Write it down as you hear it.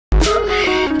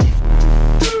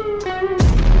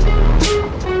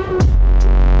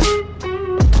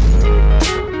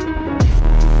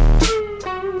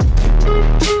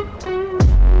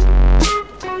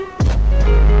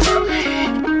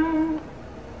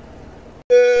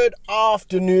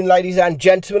afternoon, ladies and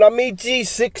gentlemen. I'm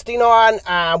meadsyreplays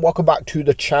and welcome back to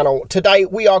the channel. Today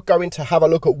we are going to have a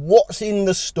look at what's in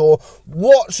the store,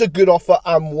 what's a good offer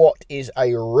and what is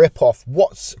a rip-off,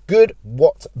 what's good,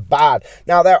 what's bad.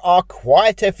 Now there are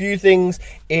quite a few things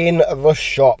in the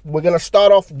shop. We're going to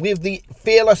start off with the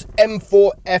Fearless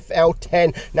M4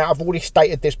 FL10. Now I've already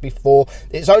stated this before,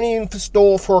 it's only in the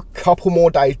store for a couple more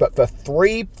days, but for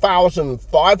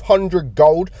 3,500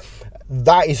 gold,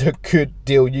 that is a good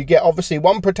deal. You get obviously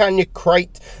one Britannia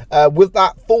crate with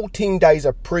that, 14 days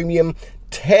of premium,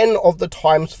 10 of the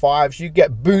 ×5s, you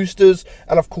get boosters,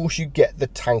 and of course you get the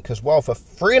tank as well for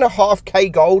 3.5k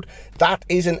gold. That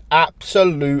is an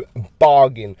absolute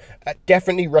bargain. I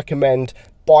definitely recommend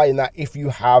buying that if you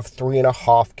have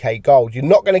 3.5k gold. You're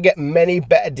not going to get many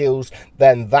better deals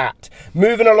than that.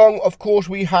 Moving along, of course,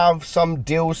 we have some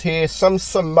deals here, some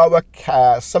Samoa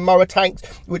tanks,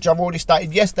 which I've already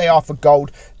stated, yes, they are for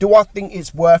gold. Do I think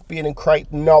it's worth being in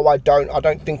crate? No, I don't. I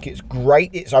don't think it's great.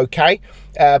 It's okay,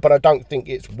 but I don't think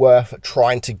it's worth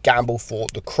trying to gamble for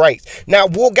the crate. Now,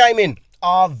 Wargaming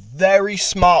are very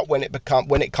smart when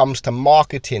it comes to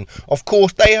marketing. Of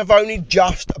course, they have only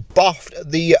just buffed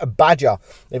the Badger.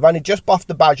 They've only just buffed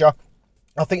the Badger.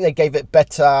 I think they gave it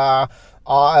better,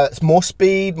 more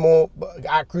speed, more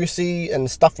accuracy and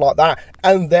stuff like that.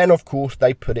 And then of course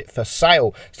they put it for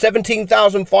sale,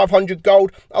 17,500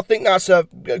 gold. I think that's a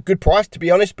good price, to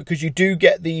be honest, because you do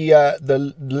get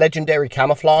the legendary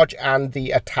camouflage and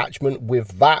the attachment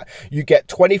with that. You get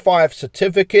 25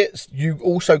 certificates. You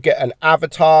also get an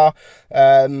avatar,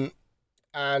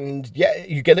 and yeah,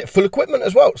 you get it full equipment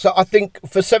as well. So I think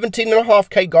for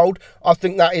 17.5k gold, I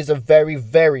think that is a very,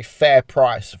 very fair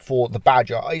price for the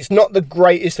Badger. It's not the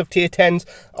greatest of tier 10s.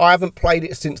 I haven't played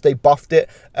it since they buffed it.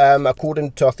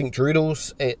 According to, I think,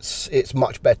 Droodles, it's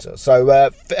much better. So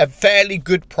a fairly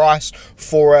good price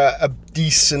for a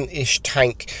decent-ish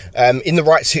tank in the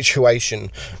right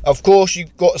situation. Of course,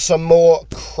 you've got some more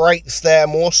crates there,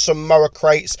 more Samoa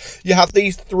crates. You have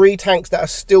these 3 tanks that are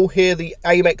still here, the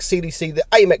AMX CDC, the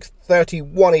AMX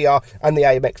 31ER and the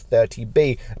AMX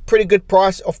 30B. Pretty good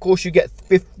price. Of course, you get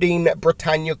 15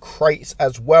 Britannia crates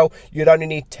as well. You'd only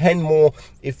need 10 more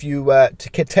if you to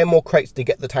get 10 more crates to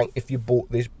get the tank if you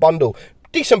bought this bundle.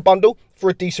 Decent bundle for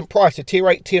a decent price, a tier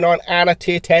 8, tier 9 and a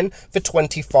tier 10 for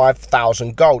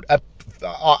 25,000 gold.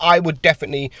 I would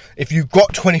definitely, if you've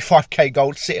got 25k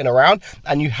gold sitting around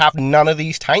and you have none of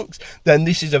these tanks, then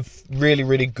this is a really,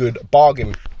 really good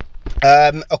bargain.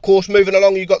 Of course, moving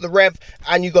along, you got the Rev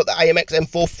and you got the AMX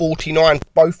M449,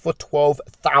 both for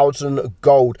 12,000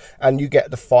 gold, and you get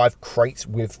the 5 crates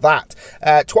with that.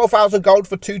 12,000 gold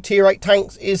for 2 tier 8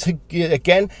 tanks is a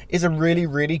really,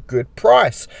 really good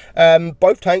price.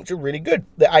 Both tanks are really good.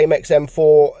 The AMX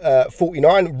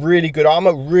M449, really good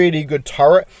armor, really good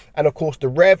turret, and of course the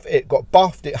Rev, it got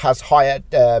buffed. It has higher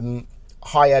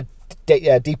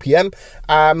DPM,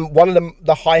 one of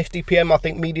the highest DPM, I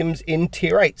think, mediums in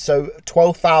tier 8. So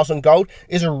 12,000 gold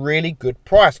is a really good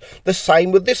price. The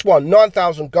same with this one,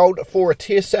 9,000 gold for a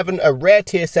tier 7, a rare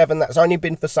tier 7 that's only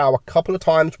been for sale a couple of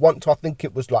times. Once, I think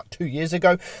it was like 2 years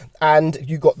ago, and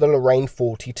you got the Lorraine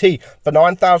 40T for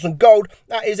 9,000 gold.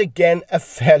 That is again a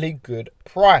fairly good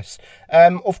price.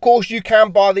 Of course, you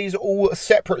can buy these all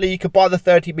separately. You could buy the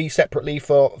 30B separately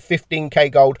for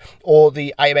 15k gold, or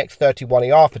the AMX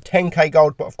 31ER for 10k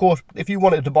gold. But of course, if you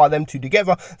wanted to buy them two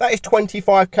together, that is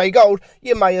 25k gold.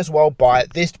 You may as well buy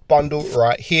this bundle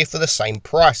right here for the same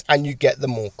price, and you get the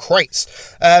more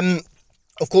crates.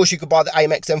 Of course, you could buy the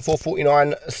AMX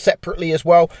M449 separately as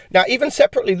well. Now, even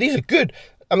separately, these are good.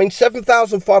 I mean,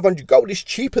 7,500 gold is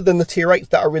cheaper than the tier 8s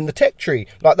that are in the tech tree,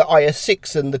 like the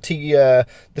IS6 and the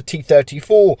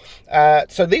T34.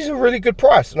 So these are a really good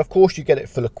price. And of course, you get it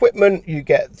full equipment. You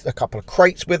get a couple of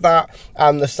crates with that.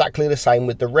 And exactly the same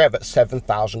with the Rev at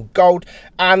 7,000 gold.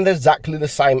 And exactly the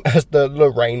same as the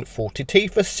Lorraine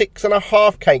 40T for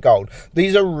 6.5k gold.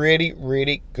 These are really,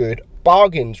 really good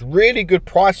bargains, really good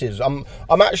prices. I'm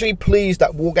actually pleased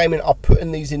that Wargaming are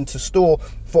putting these into store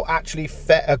for actually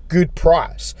a good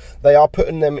price. They are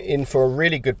putting them in for a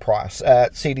really good price.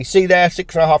 CDC there,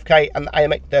 6.5k, and the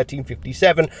AMX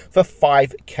 1357 for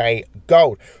 5k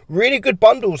gold. Really good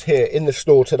bundles here in the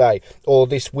store today, or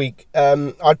this week.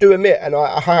 I do admit, and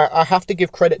I have to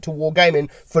give credit to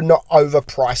Wargaming for not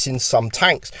overpricing some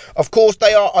tanks. Of course,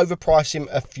 they are overpricing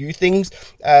a few things.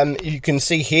 You can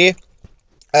see here,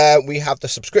 We have the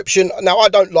subscription. Now, I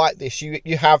don't like this.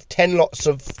 You have 10 lots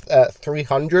of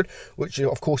 300, which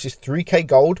of course is 3k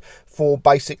gold for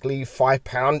basically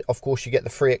 £5. Of course, you get the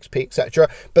free XP, etc.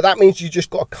 But that means you just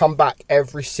got to come back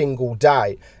every single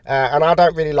day. And I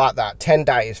don't really like that. 10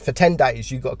 days. For 10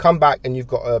 days, you've got to come back and you've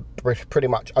got to pretty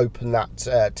much open that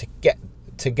to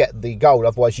get the gold.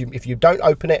 Otherwise, if you don't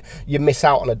open it, you miss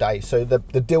out on a day, so the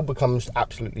deal becomes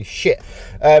absolutely shit.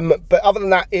 But other than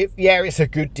that, it's a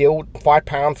good deal.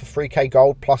 £5 for 3k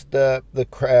gold plus the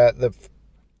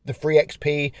free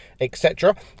XP,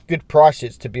 etc. Good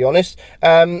prices, to be honest.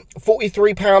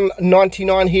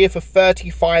 £43.99 here for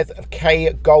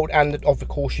 35k gold, and of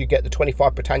course you get the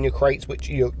 25 Britannia crates, which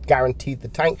you're guaranteed the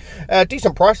tank.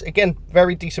 Decent price, again,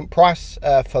 very decent price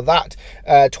for that.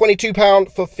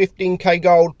 £22 for 15k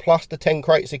gold plus the 10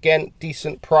 crates, again,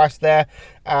 decent price there.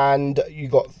 And you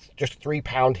got just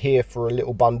 £3 here for a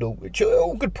little bundle, which are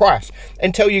all good price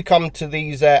until you come to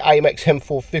these AMX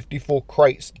M4 54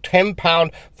 crates.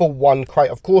 £10 for 1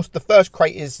 crate. Of course, the first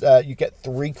crate is you get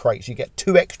 3 crates, you get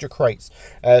 2 extra crates,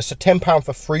 so £10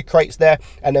 for 3 crates there,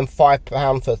 and then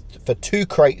 £5 for 2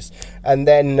 crates. And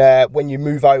then when you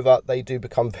move over, they do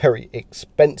become very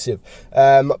expensive.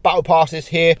 Battle passes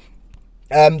here,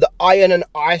 the Iron and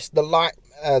Ice, the light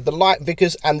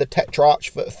Vickers and the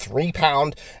Tetrarch for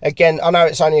 £3. Again, I know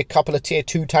it's only a couple of tier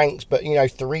 2 tanks, but you know,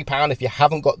 £3 if you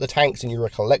haven't got the tanks and you're a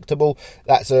collectible,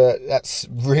 that's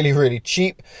really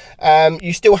cheap.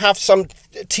 You still have some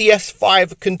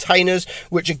TS5 containers,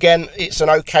 which again, it's an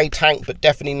okay tank, but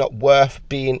definitely not worth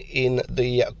being in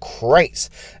the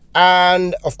crates.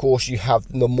 And of course, you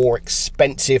have the more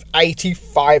expensive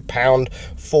 £85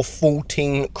 for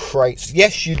 14 crates.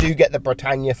 Yes, you do get the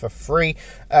Britannia for free,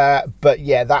 but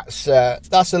yeah, that's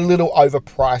a little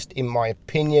overpriced in my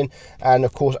opinion. And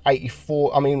of course,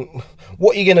 84. I mean,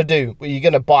 what are you gonna do? Are you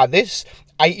gonna buy this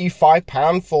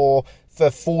 £85 for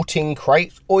 14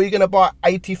 crates, or you're going to buy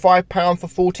 £85 for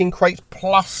 14 crates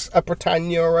plus a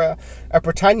Britannia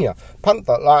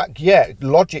Panther? Like, yeah,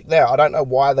 logic there. I don't know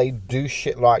why they do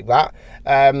shit like that,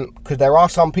 because there are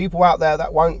some people out there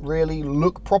that won't really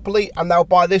look properly and they'll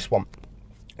buy this one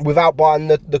without buying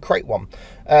the crate one.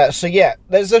 So yeah,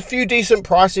 there's a few decent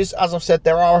prices. As I've said,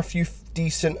 there are a few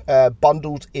decent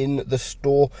bundles in the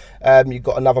store. You've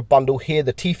got another bundle here,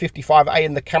 the T55A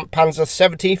and the Camp Panzer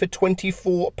 17 for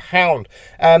 £24.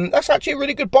 That's actually a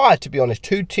really good buy, to be honest.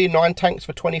 2 tier 9 tanks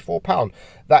for £24.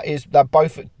 They're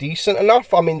both decent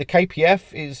enough. I mean, the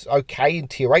KPF is okay in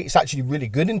tier 8. It's actually really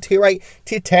good in tier 8.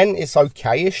 Tier 10 is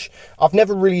okay-ish. I've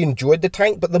never really enjoyed the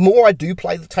tank, but the more I do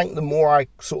play the tank, the more I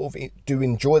sort of do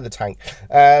enjoy the tank.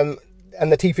 And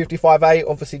the T55A,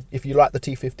 obviously, if you like the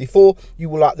T54, you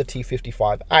will like the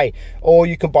T55A. Or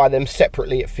you can buy them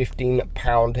separately at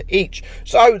 £15 each.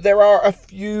 So there are a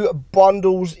few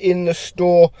bundles in the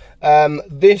store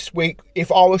this week.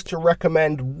 If I was to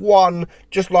recommend one,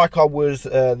 just like I was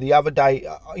the other day,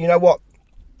 you know what?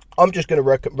 I'm just going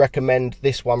to recommend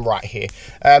this one right here.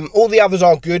 All the others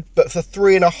are good, but for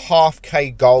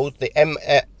 3.5k gold, the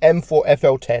M4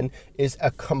 FL10 is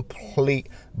a complete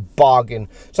bargain.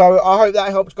 So I hope that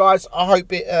helps, guys. I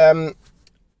hope it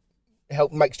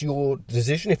makes your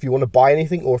decision if you want to buy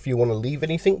anything or if you want to leave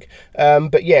anything.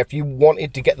 But yeah, if you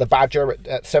wanted to get the Badger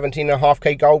at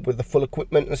 17.5k gold with the full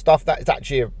equipment and stuff, that is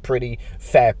actually a pretty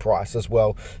fair price as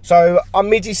well. So I'm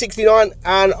meadsy69,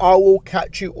 and I will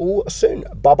catch you all soon.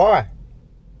 Bye bye.